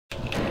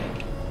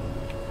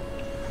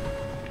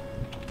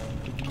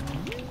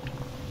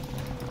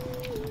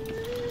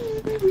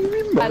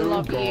I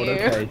love you.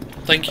 Okay.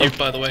 Thank you,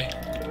 by the way.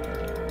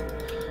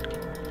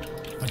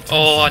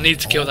 Oh, I need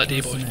to kill that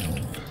D-boy.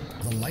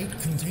 The light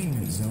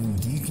containment zone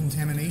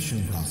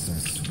decontamination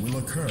process will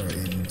occur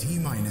in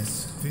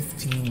T-minus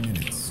 15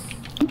 minutes.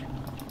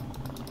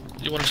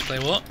 You want us to play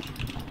what?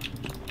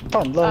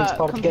 Fun, learning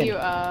part of the game.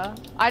 Computer.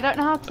 I don't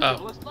know how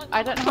to.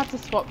 I don't know how to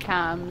swap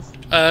cams.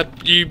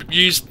 You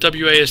use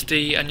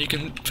WASD and you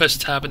can press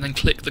tab and then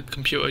click the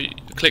computer,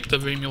 click the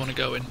room you want to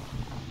go in.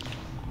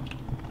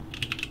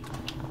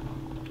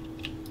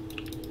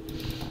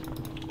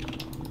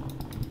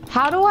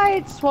 How do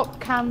I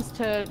swap cams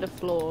to the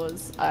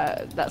floors?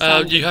 That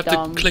sounds you have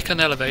dumb. to click an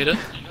elevator,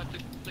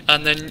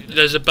 and then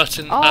there's a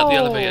button at the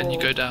elevator and you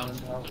go down.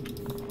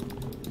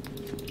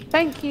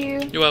 Thank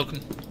you. You're welcome.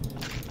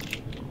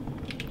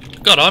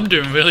 God, I'm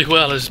doing really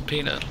well as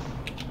Peanut.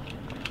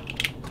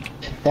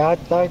 Yeah, I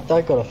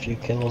got a few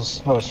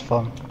kills. That was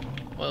fun.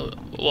 Well,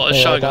 what a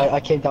shy guy. I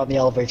came down the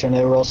elevator and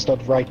they were all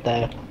stood right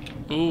there.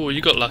 Ooh,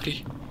 you got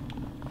lucky.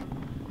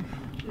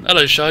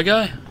 Hello, shy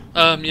guy.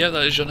 Yeah,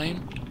 that is your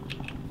name.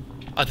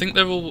 I think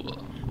they're all...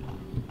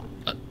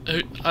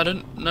 I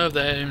don't know if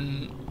they're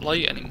in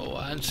light anymore.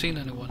 I haven't seen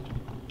anyone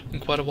in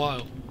quite a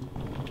while.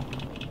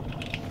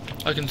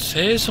 I can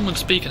hear someone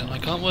speaking and I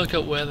can't work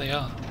out where they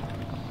are.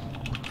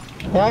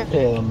 Yeah, I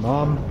hear them.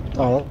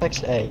 Alright,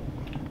 that's A.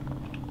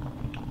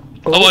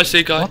 Oh, I see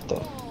a guy. What the?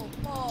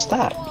 What's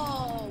that?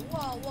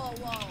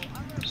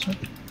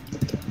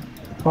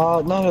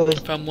 No, I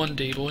found one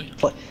D-boy.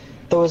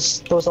 There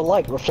was a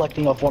light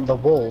reflecting off one of the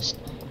walls,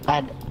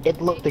 and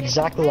it looked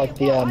exactly like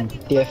the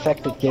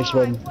effect it gives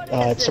when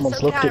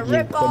someone's looked at you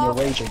when you're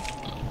raging.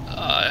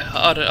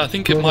 I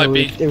think it might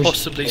be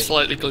possibly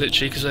slightly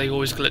glitchy because they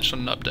always glitch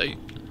on an update.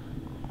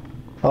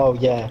 Oh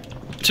yeah.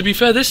 To be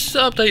fair, this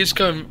update is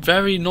going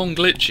very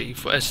non-glitchy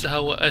for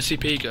how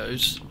SCP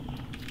goes.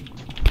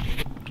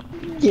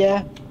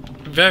 Yeah.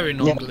 Very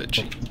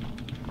non-glitchy.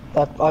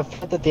 Yeah. I've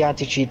heard that the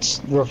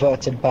anti-cheats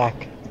reverted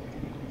back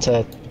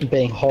to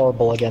being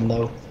horrible again,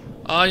 though.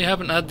 I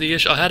haven't had the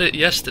issue. I had it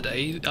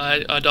yesterday.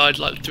 I died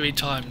like 3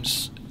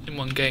 times in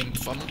one game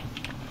from it,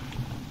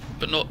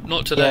 but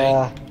not today.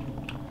 Yeah.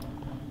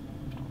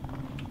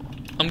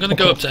 I'm gonna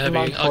go up to heavy.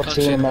 I can't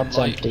see the light.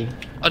 Empty.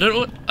 I don't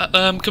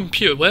know.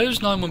 Computer, where's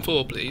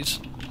 914, please?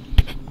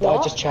 I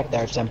just checked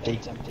there. It's empty.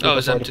 Oh,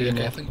 it's empty.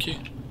 Okay, thank you.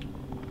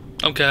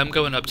 Okay, I'm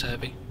going up to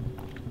heavy.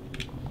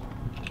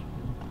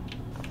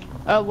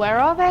 Where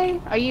are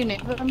they? Are you near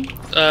them?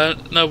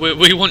 No,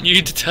 we want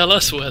you to tell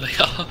us where they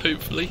are,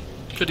 hopefully.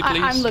 Pretty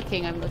please. I'm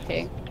looking.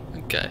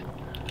 Okay.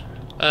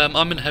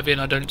 I'm in heavy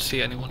and I don't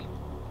see anyone.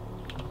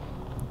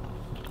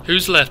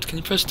 Who's left? Can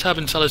you press tab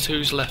and tell us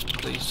who's left,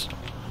 please?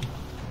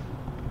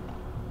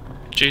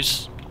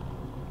 Juice.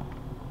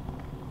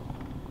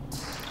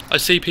 I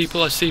see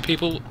people.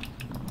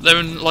 They're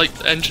in, like,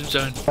 the engine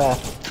zone.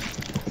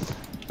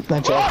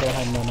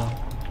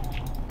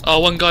 Oh,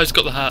 one guy's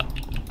got the hat.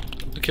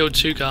 I killed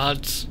 2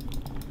 guards.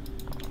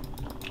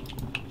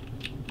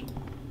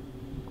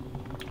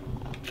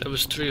 There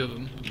was 3 of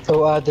them.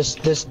 Oh,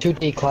 there's 2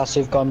 D-class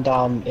who've gone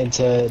down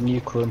into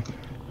nuke room.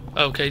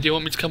 Okay, do you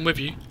want me to come with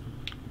you?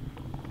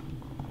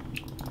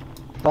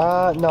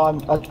 No, I'm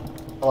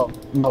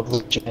not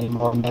legit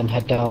anymore, and then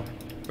head down.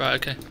 Right,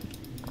 okay.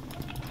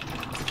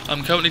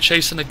 I'm currently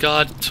chasing a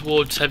guard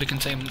towards heavy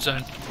containment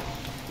zone.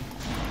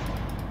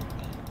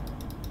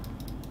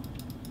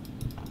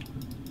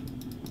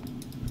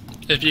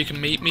 If you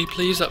can meet me,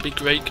 please, that'd be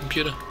great,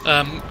 computer.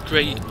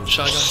 Great,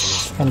 shy guy.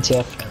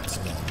 MTF.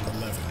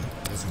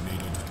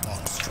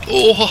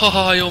 Oh,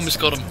 I almost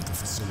got him.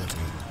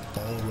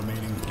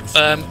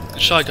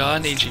 Shy guy, I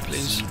need you,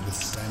 please.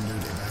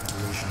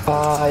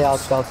 Yeah,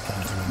 I'll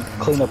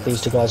clean up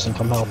these 2 guys and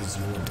come help.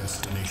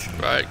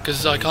 Right,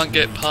 because I can't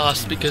get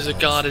past because a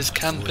guard is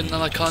camping,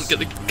 and I can't get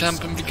the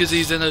camping because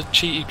he's in a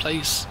cheaty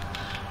place.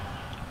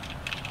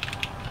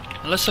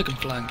 Unless I can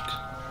flank.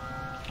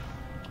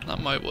 That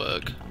might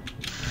work.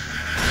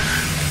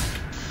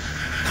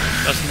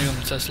 That's me on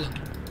the Tesla.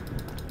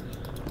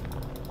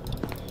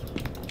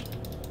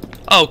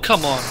 Oh,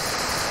 come on.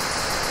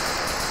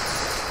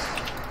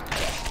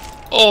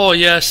 Oh,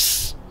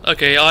 yes.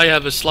 Okay, I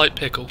have a slight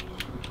pickle.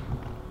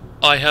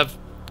 I have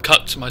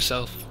cut to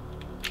myself.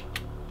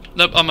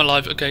 Nope, I'm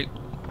alive. Okay,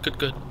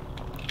 good.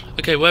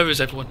 Okay, where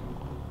is everyone?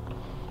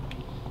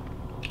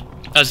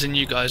 As in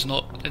you guys,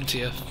 not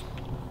NTF.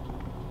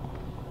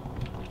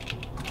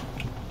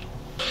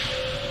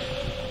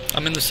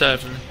 I'm in the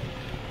server room.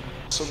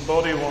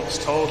 Somebody once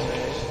told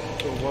me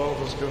the world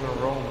was gonna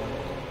roll me.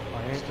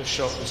 I ain't the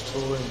sharpest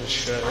tool in the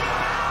shed.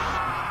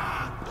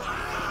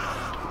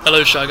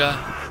 Hello, shy guy.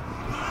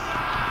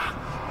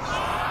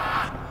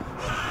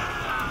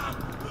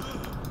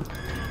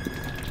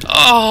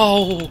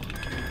 Oh!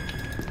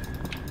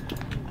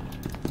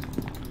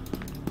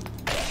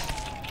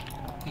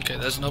 Okay,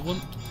 there's another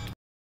one.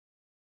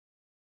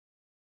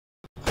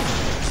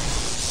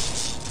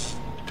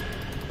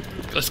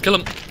 Let's kill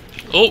him.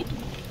 Oh!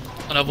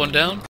 Another one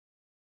down.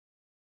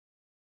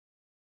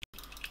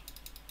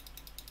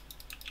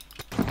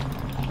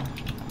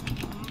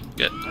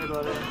 Get. I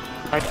got it.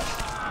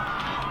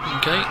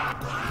 Okay.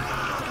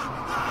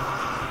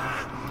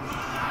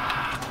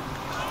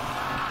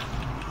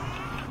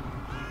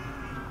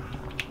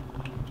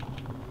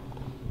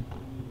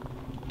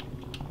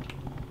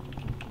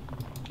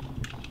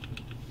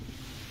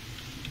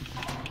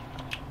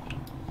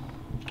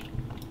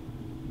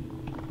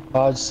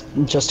 It's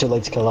just too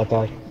late to kill that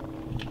guy.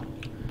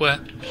 Where?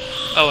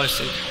 Oh, I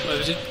see. Where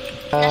is he?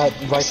 Right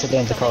at the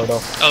end of the corridor.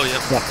 Oh, yeah.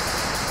 Yeah.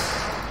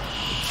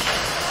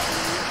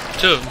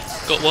 Two of them.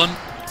 Got one.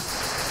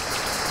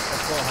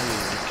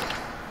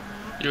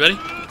 You ready?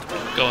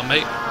 Go on,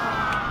 mate.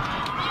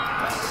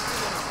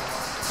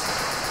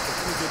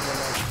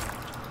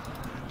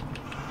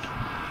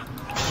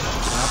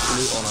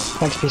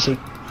 Thanks, PC.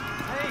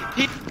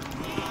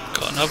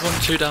 Got another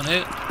one. Two down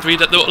here. Three.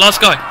 The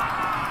last guy.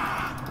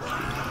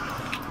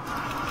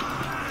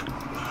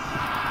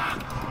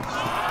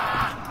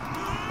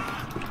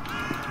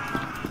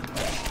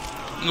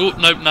 Oh,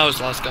 nope, now it's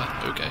the last guy.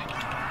 Okay.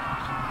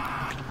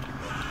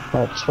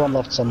 Right, there's one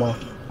left somewhere.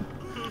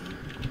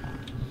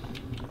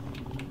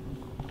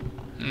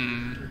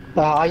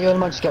 I only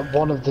managed to get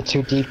one of the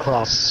two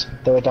D-class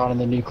that were down in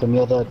the nucleum.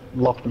 The other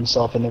locked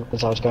himself in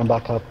as I was going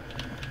back up.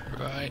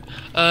 Right.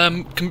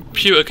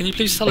 Computer, can you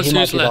please tell us He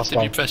might who's be left last if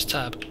you guy. press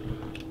tab?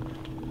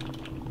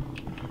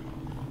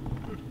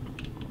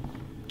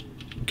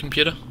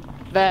 Computer?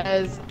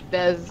 There's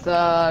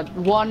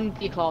one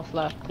D-class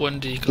left. One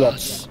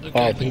D-class. Yep.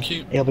 Okay, thank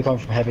you. He'll be coming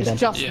from heavy then.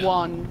 It's just Yeah.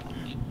 one.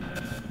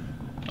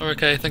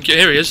 Okay, thank you.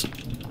 Here he is.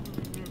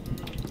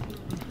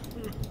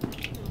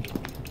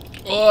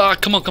 Oh,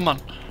 come on, come on.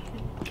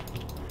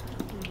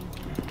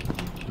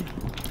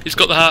 He's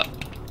got the hat.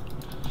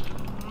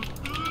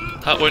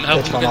 Hat won't help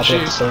It's him fine, I'll against do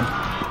it you. soon.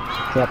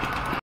 Yep.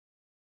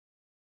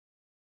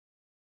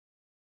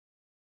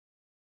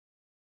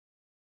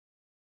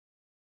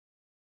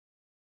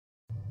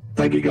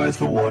 Thank you guys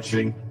for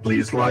watching.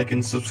 Please like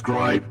and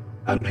subscribe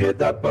and hit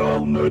that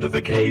bell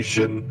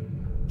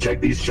notification.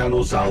 Check these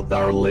channels out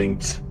that are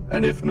linked.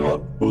 And if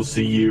not, we'll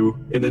see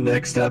you in the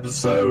next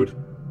episode.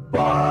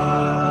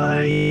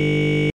 Bye.